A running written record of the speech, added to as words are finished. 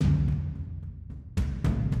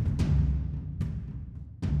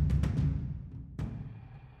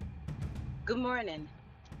Good morning.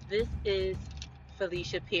 This is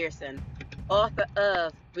Felicia Pearson, author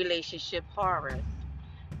of Relationship Horrors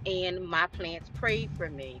and My Plants Prayed for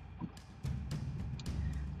Me.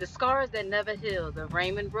 The Scars That Never Heal, the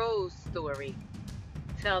Raymond Rose story,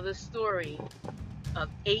 tell the story of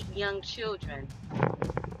 8 young children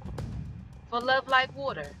for Love Like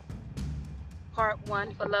Water. Part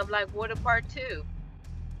 1 for Love Like Water, Part 2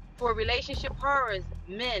 for relationship horrors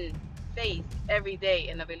men face every day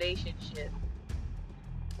in a relationship.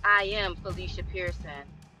 I am Felicia Pearson,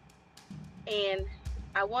 and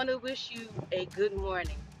I want to wish you a good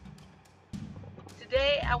morning.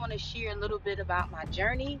 Today, I want to share a little bit about my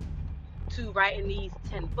journey to writing these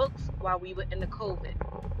 10 books while we were in the COVID.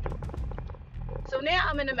 So now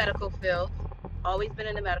I'm in the medical field, always been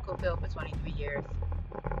in the medical field for 23 years.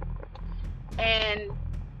 And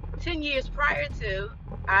 10 years prior to,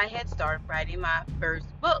 I had started writing my first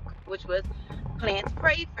book, which was Plants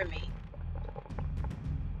Prayed for Me.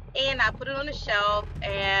 And I put it on the shelf,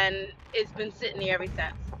 and it's been sitting there ever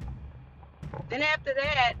since. Then after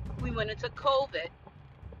that, we went into COVID.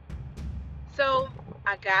 So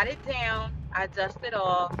I got it down, I dusted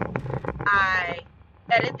off, I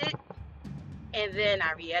edited, and then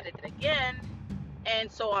I re-edited again,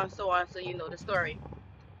 and so on, so on. So you know the story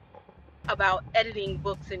about editing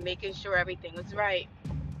books and making sure everything was right.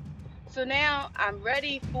 So now I'm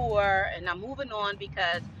ready for, and I'm moving on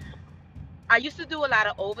because I used to do a lot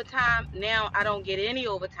of overtime. Now I don't get any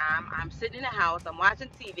overtime. I'm sitting in the house, I'm watching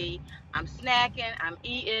TV, I'm snacking, I'm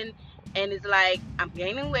eating, and it's like I'm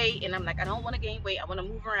gaining weight, and I'm like, I don't want to gain weight. I want to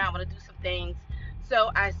move around, I want to do some things.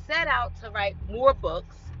 So I set out to write more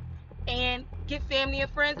books and get family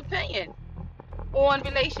and friends' opinion on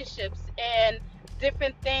relationships and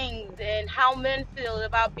different things and how men feel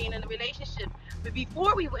about being in a relationship. But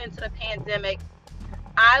before we went into the pandemic,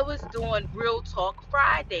 I was doing Real Talk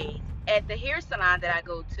Fridays at the hair salon that I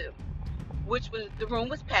go to, which was, the room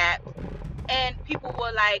was packed, and people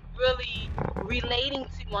were like really relating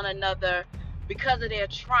to one another because of their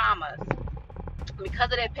traumas,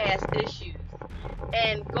 because of their past issues.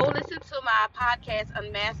 And go listen to my podcast,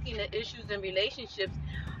 Unmasking the Issues in Relationships.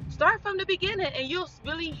 Start from the beginning, and you'll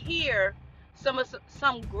really hear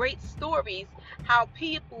some great stories how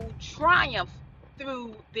people triumph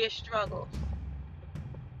through their struggles,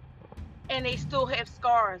 and they still have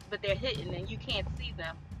scars, but they're hidden and you can't see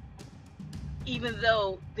them, even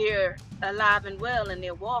though they're alive and well and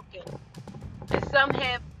they're walking. And some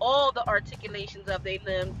have all the articulations of their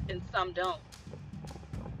limbs and some don't.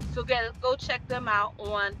 So go check them out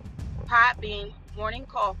on Podbean. Morning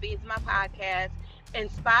Coffee is my podcast, and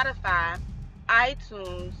Spotify,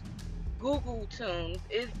 iTunes, Google Tunes.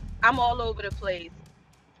 I'm all over the place.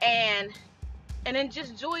 And then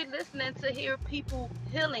just joy listening to hear people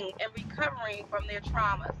healing and recovering from their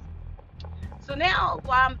traumas. So now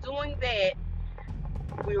while I'm doing that,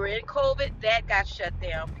 we were in COVID, that got shut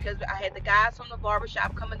down because I had the guys from the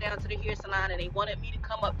barbershop coming down to the hair salon, and they wanted me to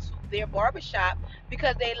come up to their barbershop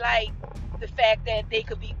because they liked the fact that they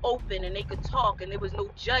could be open and they could talk and there was no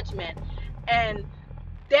judgment. And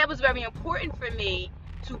that was very important for me,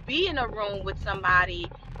 to be in a room with somebody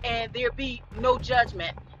and there be no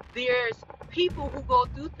judgment. There's people who go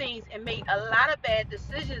through things and make a lot of bad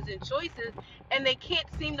decisions and choices, and they can't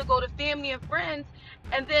seem to go to family and friends,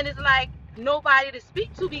 and then it's like nobody to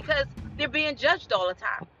speak to because they're being judged all the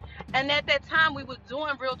time. And at that time, we were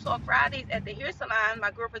doing Real Talk Fridays at the hair salon,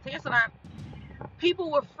 my girlfriend's hair salon.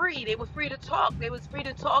 People were free. They were free to talk. They was free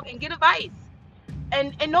to talk and get advice.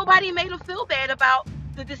 And nobody made them feel bad about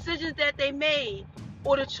the decisions that they made,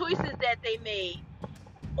 or the choices that they made,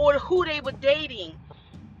 or who they were dating.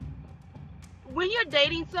 When you're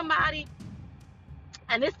dating somebody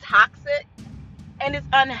and it's toxic and it's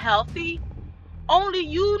unhealthy, only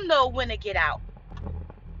you know when to get out.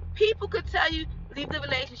 People could tell you, leave the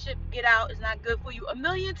relationship, get out, it's not good for you a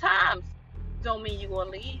million times. Don't mean you're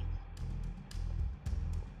going to leave.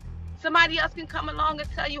 Somebody else can come along and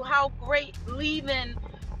tell you how great leaving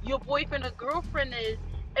your boyfriend or girlfriend is,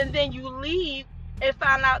 and then you leave and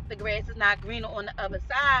find out the grass is not greener on the other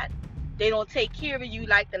side. They don't take care of you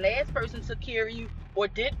like the last person took care of you, or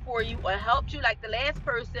did for you, or helped you like the last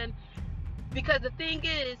person. Because the thing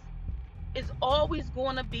is, it's always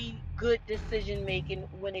going to be good decision making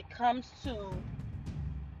when it comes to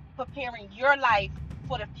preparing your life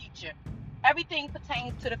for the future. Everything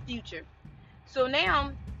pertains to the future. So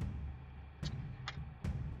now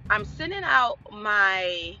I'm sending out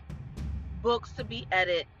my books to be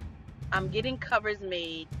edited. I'm getting covers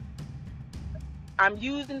made. I'm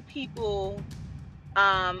using people.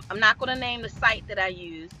 I'm not going to name the site that I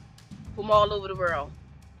use, from all over the world.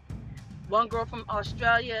 One girl from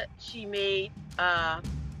Australia, she made My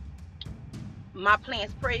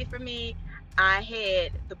Plants Pray For Me. I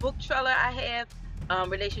had the book trailer I have,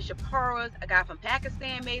 Relationship Horrors. A guy from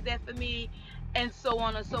Pakistan made that for me, and so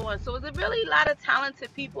on and so on. So there's a really lot of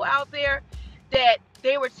talented people out there that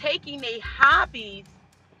they were taking their hobbies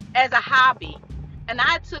as a hobby, and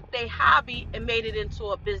I took their hobby and made it into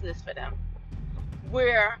a business for them,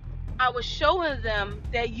 where I was showing them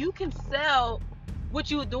that you can sell what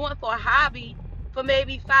you're doing for a hobby for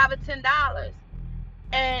maybe $5 or $10.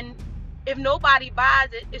 And if nobody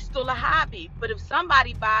buys it, it's still a hobby. But if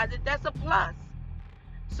somebody buys it, that's a plus.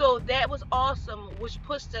 So that was awesome, which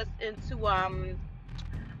pushed us into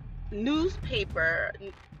newspaper,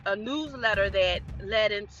 a newsletter that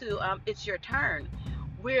led into It's Your Turn,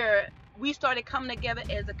 where we started coming together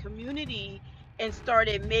as a community and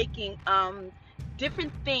started making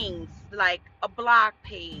different things like a blog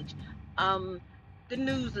page, the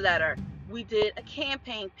newsletter. We did a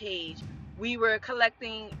campaign page. We were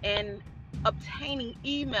collecting and obtaining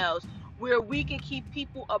emails where we can keep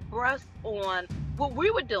people abreast on what we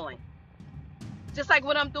were doing. Just like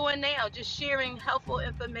what I'm doing now, just sharing helpful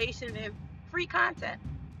information and free content.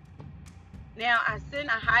 Now, I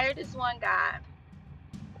hired this one guy,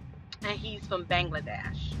 and he's from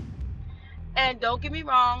Bangladesh. And don't get me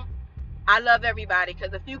wrong, I love everybody,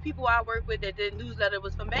 because a few people I work with that did newsletter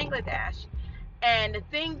was from Bangladesh. And the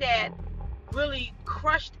thing that really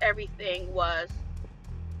crushed everything was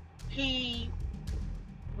he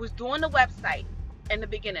was doing the website in the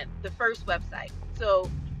beginning, the first website. So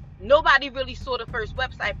nobody really saw the first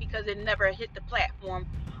website because it never hit the platform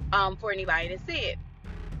for anybody to see it.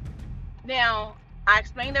 Now, I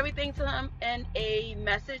explained everything to him in a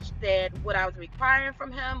message, that what I was requiring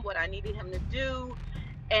from him, what I needed him to do.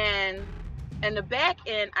 And in the back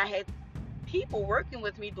end, I had people working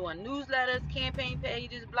with me doing newsletters, campaign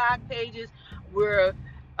pages, blog pages. We're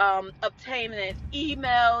obtaining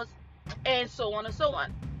emails, and so on and so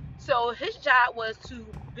on. So his job was to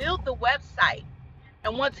build the website.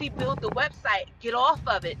 And once he built the website, get off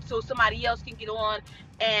of it so somebody else can get on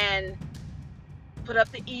and put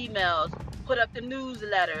up the emails, put up the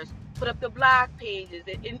newsletters, put up the blog pages,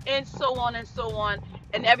 and so on and so on.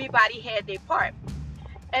 And everybody had their part.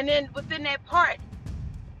 And then within that part,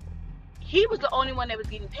 he was the only one that was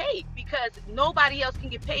getting paid, because nobody else can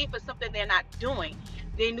get paid for something they're not doing.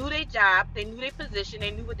 They knew their job, they knew their position,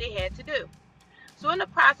 they knew what they had to do. So in the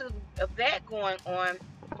process of that going on,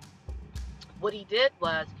 what he did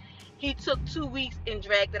was he took 2 weeks and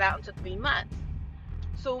dragged it out into 3 months.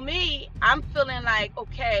 So me, I'm feeling like,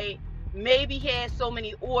 okay, maybe he has so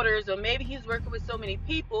many orders, or maybe he's working with so many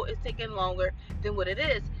people, it's taking longer than what it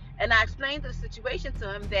is. And I explained the situation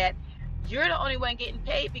to him that you're the only one getting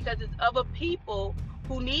paid because there's other people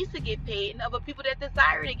who needs to get paid and other people that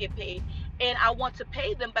desire to get paid. And I want to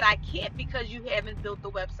pay them, but I can't because you haven't built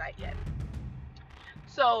the website yet.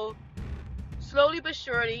 So slowly but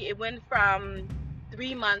surely, it went from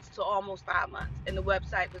 3 months to almost 5 months, and the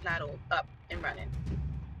website was not up and running.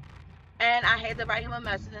 And I had to write him a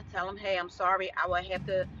message and tell him, hey, I'm sorry, I will have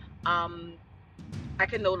to, I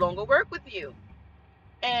can no longer work with you.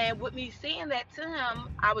 And with me saying that to him,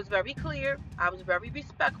 I was very clear, I was very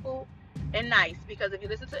respectful and nice, because if you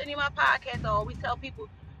listen to any of my podcasts, I always tell people,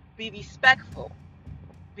 be respectful,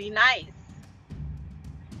 be nice.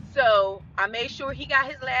 So I made sure he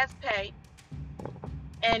got his last pay,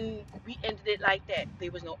 and we ended it like that.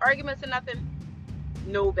 There was no arguments or nothing,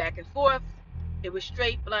 no back and forth. It was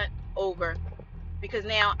straight, blunt, over, because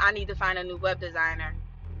now I need to find a new web designer,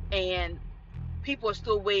 and people are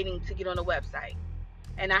still waiting to get on the website.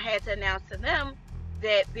 And I had to announce to them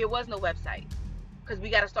that there was no website, because we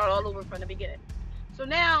got to start all over from the beginning. So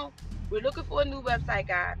now we're looking for a new website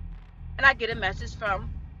guy, and I get a message from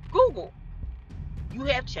Google. You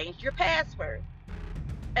have changed your password.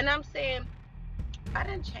 And I'm saying, I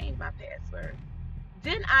didn't change my password.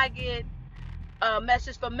 Then I get a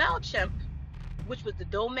message from MailChimp, which was the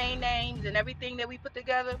domain names and everything that we put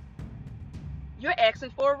together. You're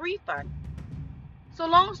asking for a refund. So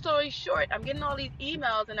long story short, I'm getting all these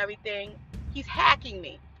emails and everything. He's hacking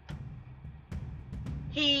me.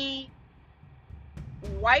 He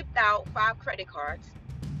wiped out 5 credit cards.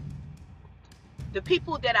 The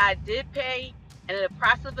people that I did pay, and in the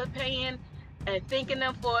process of paying and thanking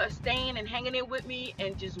them for staying and hanging there with me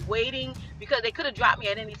and just waiting, because they could have dropped me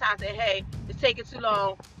at any time and said, hey, it's taking too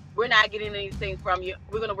long, we're not getting anything from you,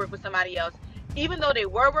 we're going to work with somebody else. Even though they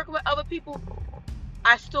were working with other people,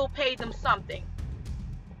 I still paid them something,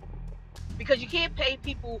 because you can't pay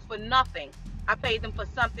people for nothing. I paid them for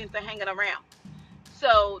something, for hanging around.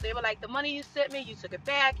 So they were like, the money you sent me, you took it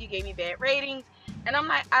back, you gave me bad ratings, And I'm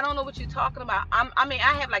like, I don't know what you're talking about. I mean,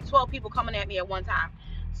 I have like 12 people coming at me at one time.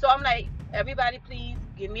 So I'm like, everybody, please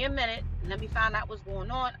give me a minute. Let me find out what's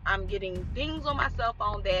going on. I'm getting things on my cell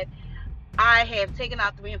phone that I have taken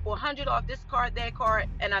out 300 and 400 off this card, that card,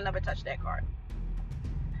 and I never touched that card.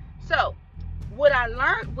 So what I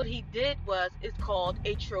learned, what he did was, it's called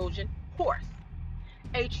a Trojan horse.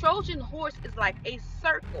 A Trojan horse is like a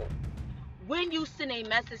circle. When you send a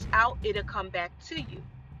message out, it'll come back to you.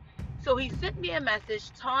 So he sent me a message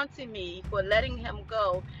taunting me for letting him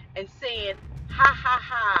go and saying, ha ha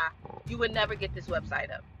ha, you would never get this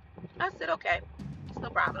website up. I said, okay, it's no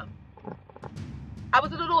problem. I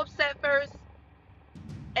was a little upset first,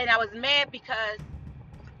 and I was mad because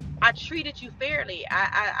I treated you fairly.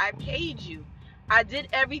 I paid you. I did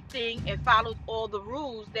everything and followed all the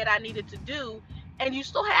rules that I needed to do, and you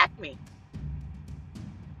still hacked me.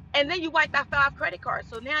 And then you wiped out 5 credit cards.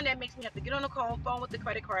 So now that makes me have to get on the phone with the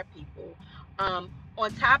credit card people.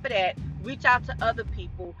 On top of that, reach out to other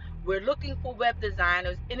people. We're looking for web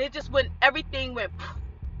designers. And it just went, everything went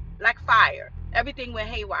like fire. Everything went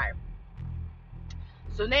haywire.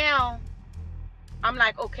 So now I'm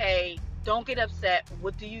like, okay, don't get upset.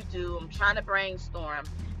 What do you do? I'm trying to brainstorm.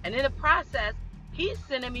 And in the process, he's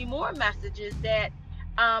sending me more messages that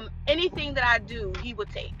anything that I do, he would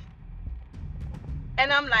take.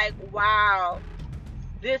 And I'm like, wow,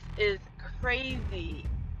 this is crazy.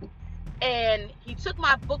 And he took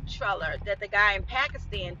my book trailer that the guy in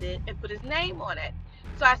Pakistan did and put his name on it.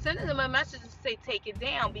 So I sent him a message to say, take it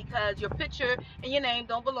down, because your picture and your name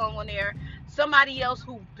don't belong on there. Somebody else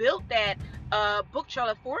who built that book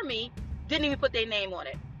trailer for me didn't even put their name on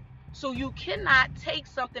it. So you cannot take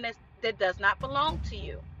something that does not belong to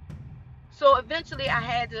you. So eventually I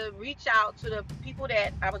had to reach out to the people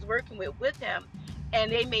that I was working with him, and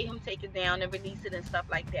they made him take it down and release it and stuff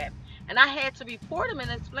like that. And I had to report him and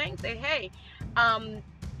explain, say, hey,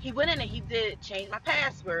 he went in and he did change my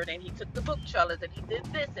password, and he took the book trailers, and he did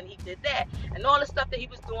this and he did that, and all the stuff that he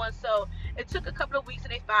was doing. So it took a couple of weeks,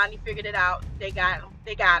 and they finally figured it out. They got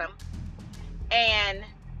him. And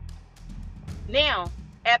now,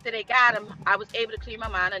 after they got him, I was able to clear my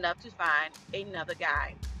mind enough to find another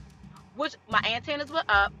guy, which my antennas were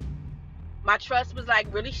up. My trust was like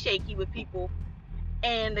really shaky with people.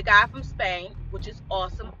 And the guy from Spain, which is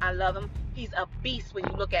awesome, I love him. He's a beast when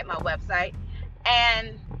you look at my website.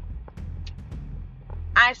 And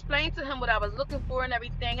I explained to him what I was looking for and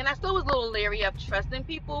everything. And I still was a little leery of trusting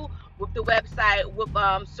people with the website, with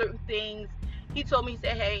certain things. He told me, he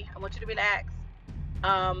said, hey, I want you to relax.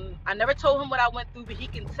 I never told him what I went through, but he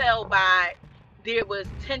can tell by there was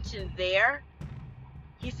tension there.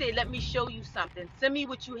 He said, let me show you something. Send me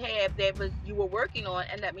what you have that you were working on,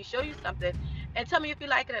 and let me show you something, and tell me if you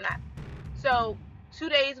like it or not. So 2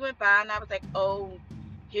 days went by, and I was like, oh,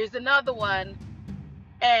 here's another one.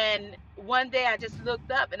 And one day I just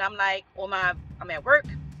looked up, and I'm like, I'm at work,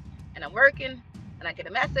 and I'm working, and I get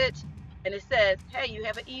a message, and it says, hey, you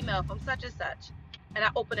have an email from such and such. And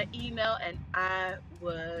I opened an email, and I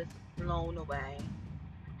was blown away.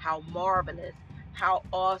 How marvelous, how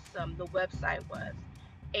awesome the website was.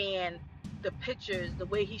 And the pictures, the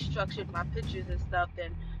way he structured my pictures and stuff,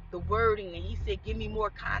 and the wording, and he said, give me more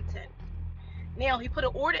content. Now he put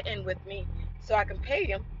an order in with me so I can pay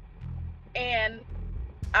him, and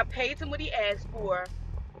I paid him what he asked for.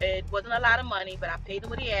 It wasn't a lot of money, but I paid him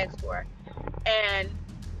what he asked for. And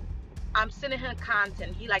I'm sending him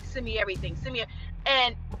content. He like, send me everything,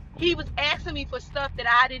 and he was asking me for stuff that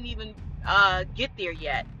I didn't even get there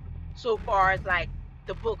yet, so far as like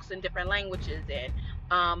the books in different languages, and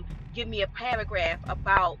give me a paragraph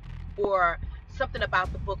about, or something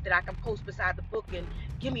about the book that I can post beside the book, and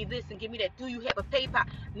give me this and give me that. Do you have a PayPal?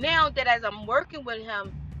 Now that as I'm working with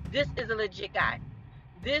him, this is a legit guy.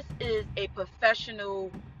 This is a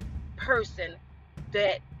professional person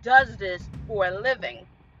that does this for a living.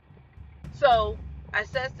 So I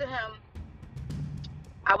said to him,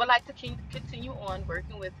 I would like to continue on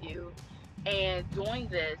working with you and doing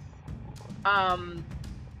this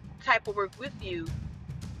type of work with you,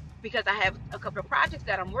 because I have a couple of projects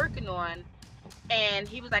that I'm working on. And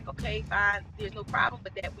he was like, okay, fine, there's no problem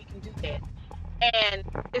with that, we can do that. And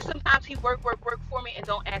if sometimes he work for me and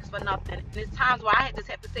don't ask for nothing, and there's times where I just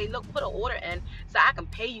have to say, look, put an order in so I can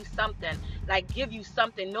pay you something, like give you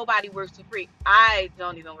something. Nobody works for free. I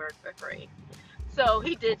don't even work for free. So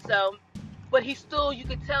he did so, but he still, you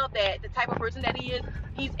could tell that the type of person that he is,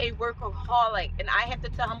 he's a workaholic. And I have to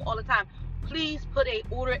tell him all the time, please put an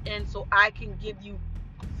order in so I can give you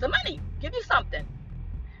some money, give you something.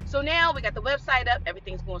 So now we got the website up,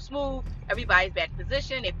 everything's going smooth, everybody's back in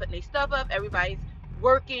position, they're putting their stuff up, everybody's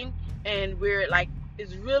working, and we're like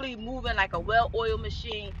is really moving like a well-oiled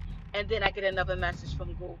machine, and then I get another message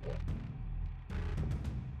from Google.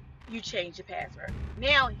 You change your password.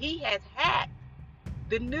 Now he has hacked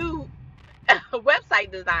the new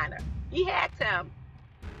website designer. He hacked him.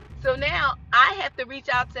 So now I have to reach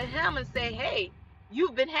out to him and say, hey,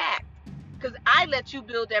 you've been hacked. Because I let you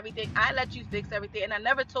build everything. I let you fix everything. And I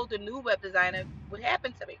never told the new web designer what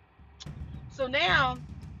happened to me. So now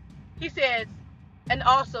he says, and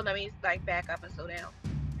also let me like back up and slow down.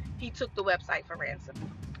 He took the website for ransom.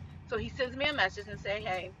 So he sends me a message and say,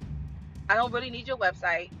 hey, I don't really need your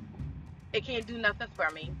website. It can't do nothing for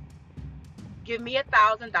me. Give me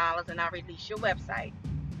 $1,000 and I'll release your website.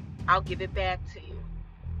 I'll give it back to you.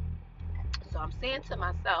 So I'm saying to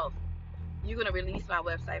myself, you're going to release my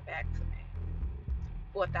website back to me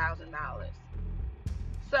for $1,000.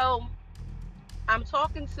 So I'm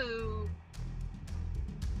talking to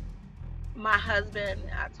my husband.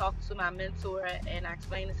 I talked to my mentor and I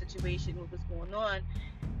explained the situation, what was going on.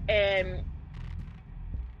 And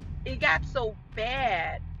it got so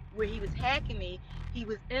bad where he was hacking me. He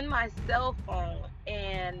was in my cell phone,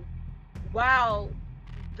 and while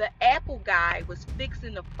the Apple guy was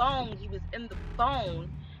fixing the phone, he was in the phone,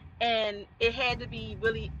 and it had to be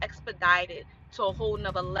really expedited to a whole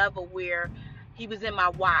nother level where he was in my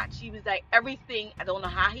watch. He was like everything. I don't know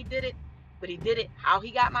how he did it, but he did it. How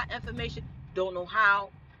he got my information, don't know how.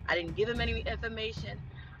 I didn't give him any information.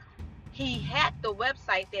 He hacked the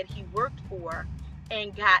website that he worked for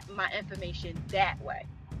and got my information that way.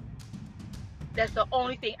 That's the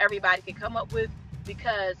only thing everybody can come up with,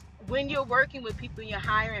 because when you're working with people and you're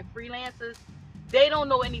hiring freelancers, they don't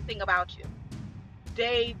know anything about you.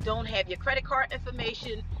 They don't have your credit card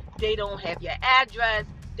information. They don't have your address.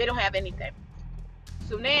 They don't have anything.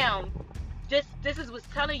 So now, this is what's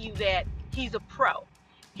telling you that he's a pro.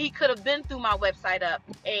 He could have been through my website up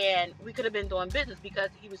and we could have been doing business because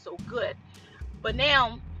he was so good. But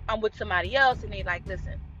now I'm with somebody else and they like,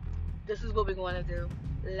 listen, this is what we're going to do.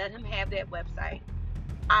 Let him have that website.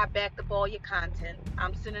 I backed up all your content.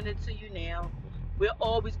 I'm sending it to you now. We're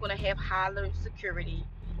always going to have higher security,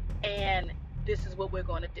 and this is what we're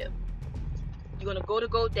going to do. You're going to go to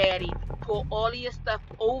GoDaddy, pull all of your stuff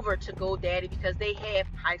over to GoDaddy because they have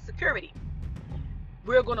high security.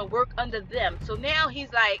 We're going to work under them. So now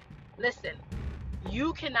he's like, listen,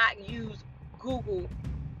 you cannot use Google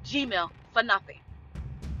Gmail for nothing.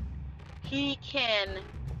 He can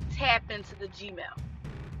tap into the Gmail.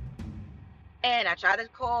 And I tried to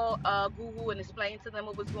call Google and explain to them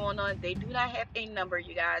what was going on. They do not have a number,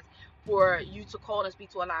 you guys, for you to call and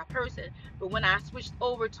speak to a live person. But when I switched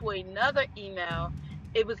over to another email,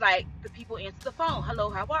 it was like the people answered the phone.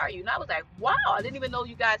 Hello, how are you? And I was like, wow, I didn't even know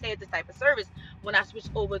you guys had this type of service when I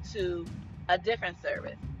switched over to a different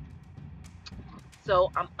service.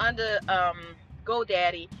 So I'm under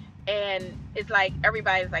GoDaddy, and it's like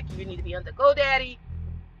everybody's like, you need to be under GoDaddy.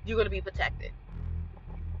 You're going to be protected.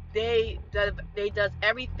 They does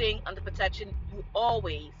everything under protection. You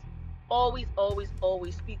always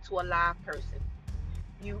speak to a live person.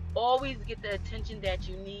 You always get the attention that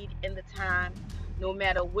you need in the time, no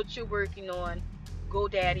matter what you're working on.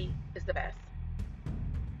 GoDaddy is the best.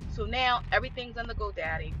 So now everything's under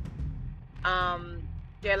GoDaddy.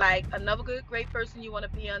 They're like another great person you want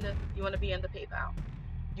to be under. You want to be under PayPal.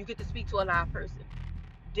 You get to speak to a live person.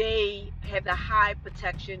 They have the high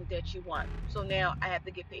protection that you want. So now I have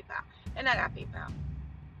to get PayPal. And I got PayPal.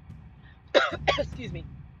 Excuse me.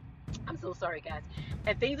 I'm so sorry, guys.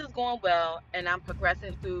 And things is going well. And I'm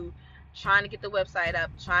progressing through trying to get the website up.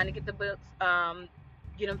 Trying to get the books,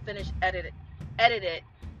 get them finished, edited.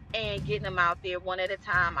 And getting them out there one at a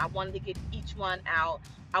time. I wanted to get each one out.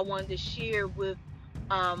 I wanted to share with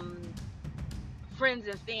friends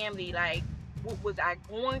and family, like, what was I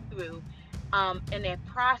going through in that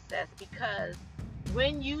process, because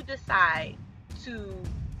when you decide to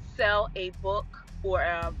sell a book or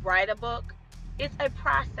write a book, it's a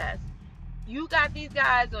process. You got these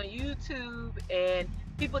guys on YouTube and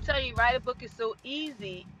people tell you write a book is so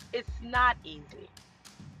easy. It's not easy.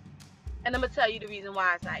 And I'm going to tell you the reason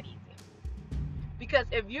why it's not easy. Because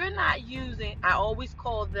if you're not using, I always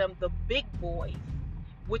call them the big boys,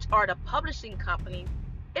 which are the publishing companies,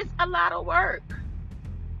 it's a lot of work.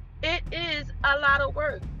 It is a lot of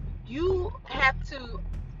work. You have to,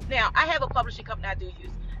 now I have a publishing company I do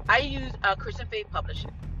use. I use Christian Faith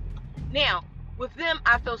Publishing. Now, with them,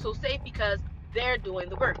 I feel so safe because they're doing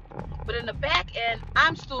the work. But in the back end,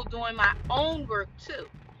 I'm still doing my own work too.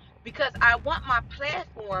 Because I want my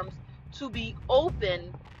platforms to be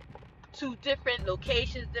open to different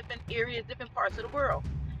locations, different areas, different parts of the world,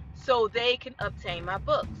 so they can obtain my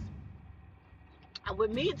books. And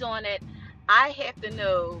with me doing it, I have to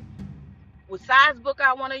know what size book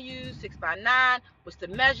I want to use, 6x9, what's the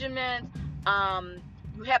measurements.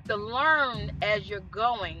 You have to learn as you're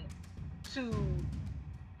going to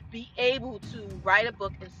be able to write a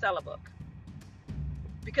book and sell a book.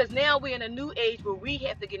 Because now we're in a new age where we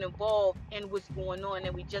have to get involved in what's going on,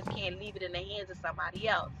 and we just can't leave it in the hands of somebody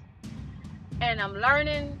else. And I'm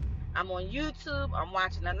learning. I'm on YouTube. I'm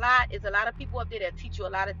watching a lot. There's a lot of people up there that teach you a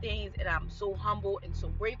lot of things, and I'm so humble and so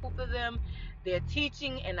grateful for them. They're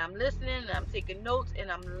teaching, and I'm listening, and I'm taking notes,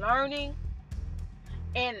 and I'm learning.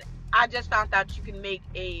 And I just found out you can make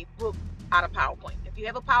a book out of PowerPoint. If you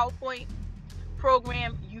have a PowerPoint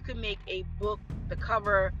program, you can make a book, the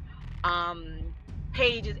cover,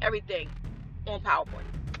 pages, everything on PowerPoint.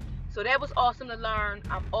 So that was awesome to learn.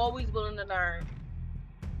 I'm always willing to learn.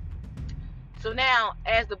 So now,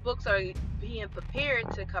 as the books are being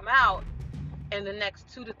prepared to come out in the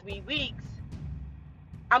next 2 to 3 weeks,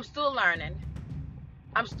 I'm still learning.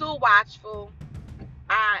 I'm still watchful.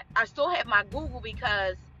 I still have my Google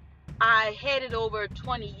because I had it over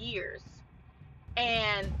 20 years.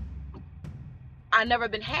 And I never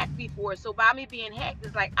been hacked before. So by me being hacked,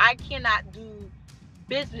 it's like I cannot do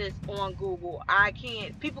business on Google. I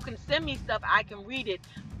can't. People can send me stuff, I can read it,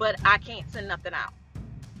 but I can't send nothing out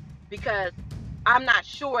because I'm not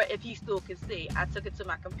sure if he still can see. I took it to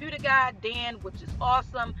my computer guy, Dan, which is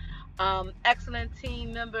awesome, excellent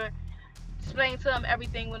team member. Explained to him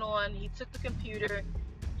everything went on. He took the computer,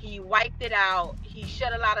 he wiped it out, he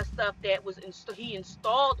shut a lot of stuff that was he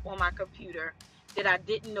installed on my computer that I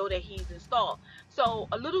didn't know that he's installed. So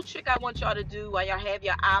a little trick I want y'all to do while y'all have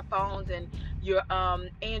your iPhones and your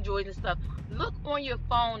Androids and stuff, look on your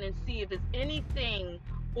phone and see if there's anything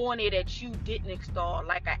on it that you didn't install,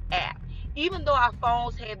 like an app. Even though our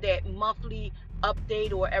phones have that monthly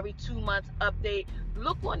update or every 2 months update,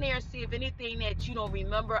 look on there and see if anything that you don't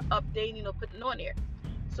remember updating or putting on there.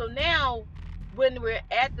 So now when we're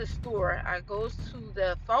at the store, I goes to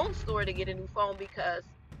the phone store to get a new phone because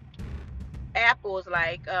Apple is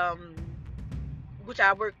like, which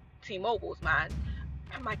I work T-Mobile is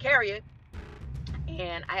my carrier,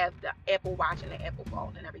 and I have the Apple Watch and the Apple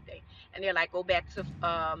phone and everything. And they're like, go back to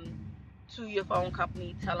your phone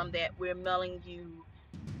company, tell them that we're mailing you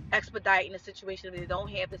expediting the situation. If they don't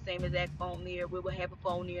have the same exact phone there, we will have a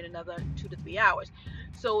phone there in another 2 to 3 hours.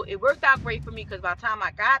 So it worked out great for me because by the time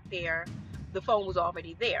I got there, the phone was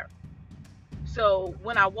already there. So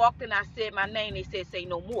when I walked in, I said my name, they said say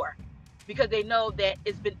no more, because they know that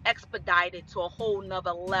it's been expedited to a whole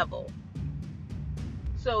nother level.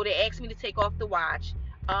 So they asked me to take off the watch,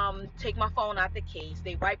 take my phone out the case.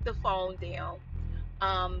 They wiped the phone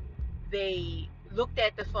down. They looked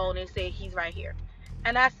at the phone and said, he's right here.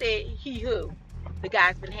 And I said, he who? The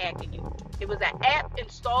guy's been hacking you. It was an app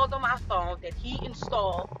installed on my phone that he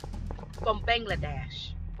installed from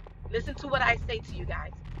Bangladesh. Listen to what I say to you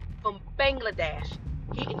guys. From Bangladesh,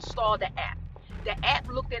 he installed the app. The app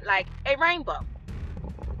looked at like a rainbow.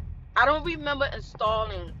 I don't remember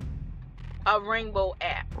installing a rainbow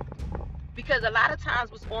app because a lot of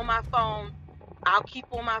times what's on my phone, I'll keep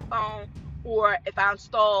on my phone, or if I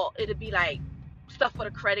install, it'll be like stuff for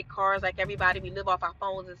the credit cards, like everybody, we live off our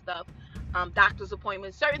phones and stuff, doctor's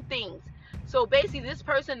appointments, certain things. So basically this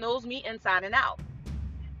person knows me inside and out.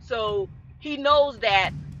 So he knows that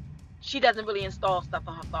she doesn't really install stuff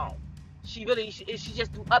on her phone. She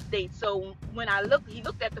just do updates. So when he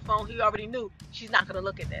looked at the phone, he already knew she's not going to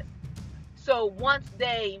look at this. So once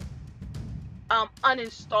they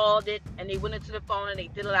uninstalled it and they went into the phone and they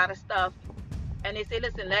did a lot of stuff, and they say,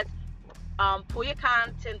 listen, let's pull your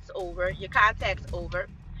contacts over.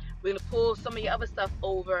 We're going to pull some of your other stuff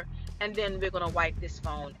over, and then we're going to wipe this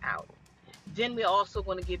phone out. Then we're also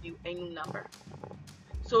going to give you a new number.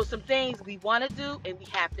 So some things we want to do and we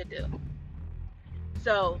have to do.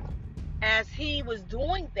 So as he was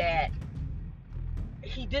doing that,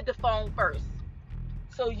 he did the phone first.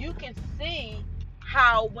 So you can see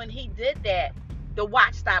how when he did that, the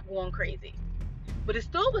watch stopped going crazy. But it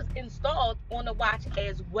still was installed on the watch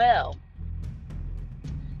as well.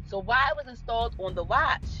 So while it was installed on the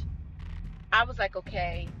watch, I was like,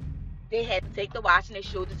 okay, they had to take the watch and they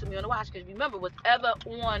showed it to me on the watch. Because remember, whatever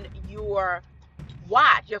on your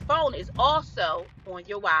watch, your phone is also on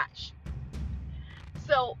your watch.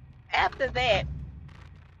 So after that,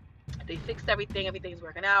 they fixed everything. Everything's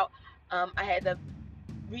working out. I had to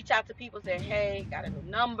reach out to people saying, hey, got a new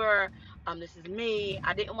number. This is me.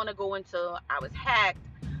 I didn't want to go until I was hacked.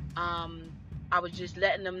 I was just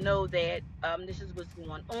letting them know that this is what's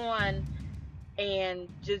going on, and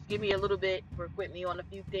just give me a little bit, work with me on a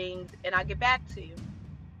few things, and I'll get back to you.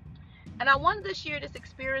 And I wanted to share this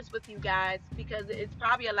experience with you guys because it's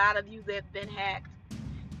probably a lot of you that have been hacked,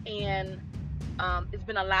 and it's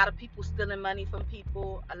been a lot of people stealing money from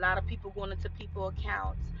people, a lot of people going into people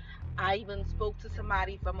accounts. I even spoke to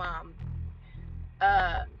somebody from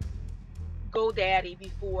uh, GoDaddy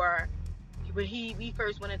before. When we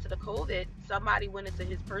first went into the COVID, somebody went into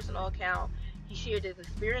his personal account. He shared his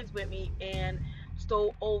experience with me and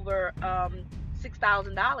stole over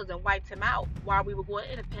 $6,000 and wiped him out while we were going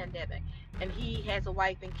in a pandemic. And he has a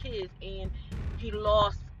wife and kids, and he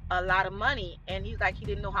lost a lot of money. And he's like, he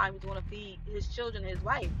didn't know how he was going to feed his children, his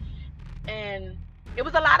wife, and it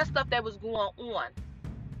was a lot of stuff that was going on.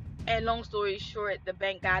 And long story short, the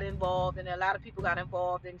bank got involved, and a lot of people got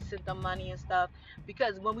involved and sent them money and stuff.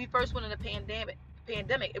 Because when we first went in the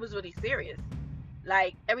pandemic, it was really serious.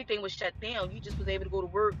 Like, everything was shut down. You just was able to go to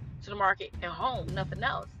work, to the market, and home, nothing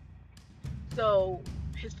else. So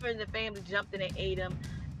his friends and family jumped in and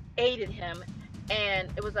aided him, and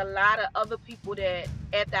it was a lot of other people that,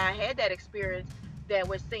 after I had that experience, that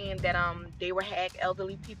were saying that they were hacked.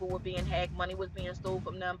 Elderly people were being hacked, money was being stolen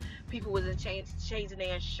from them, people was changing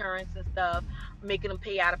their insurance and stuff, making them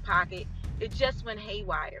pay out of pocket. It just went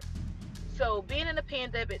haywire. So being in the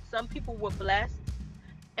pandemic, some people were blessed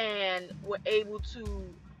and were able to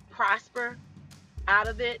prosper out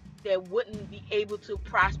of it that wouldn't be able to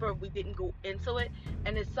prosper if we didn't go into it.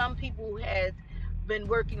 And then some people who had been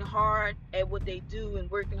working hard at what they do and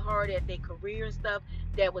working hard at their career and stuff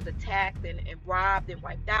that was attacked and robbed and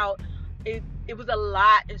wiped out. It was a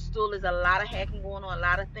lot, and still is a lot of hacking going on, a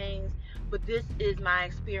lot of things. But this is my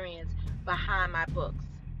experience behind my books.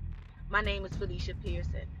 My name is Felicia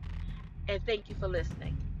Pearson, and thank you for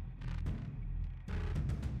listening.